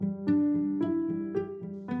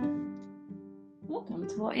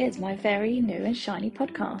what is my very new and shiny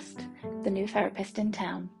podcast, The New Therapist in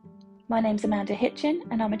Town. My name's Amanda Hitchin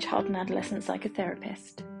and I'm a child and adolescent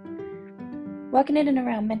psychotherapist. Working in and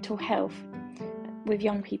around mental health with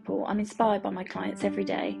young people, I'm inspired by my clients every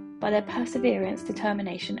day, by their perseverance,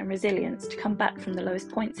 determination and resilience to come back from the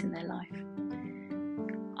lowest points in their life.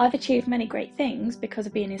 I've achieved many great things because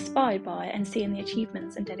of being inspired by and seeing the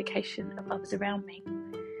achievements and dedication of others around me.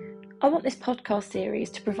 I want this podcast series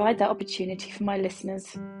to provide that opportunity for my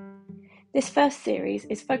listeners. This first series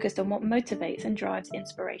is focused on what motivates and drives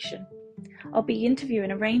inspiration. I'll be interviewing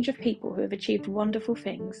a range of people who have achieved wonderful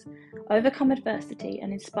things, overcome adversity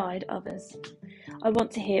and inspired others. I want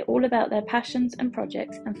to hear all about their passions and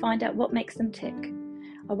projects and find out what makes them tick.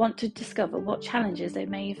 I want to discover what challenges they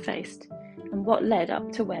may have faced and what led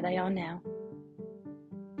up to where they are now.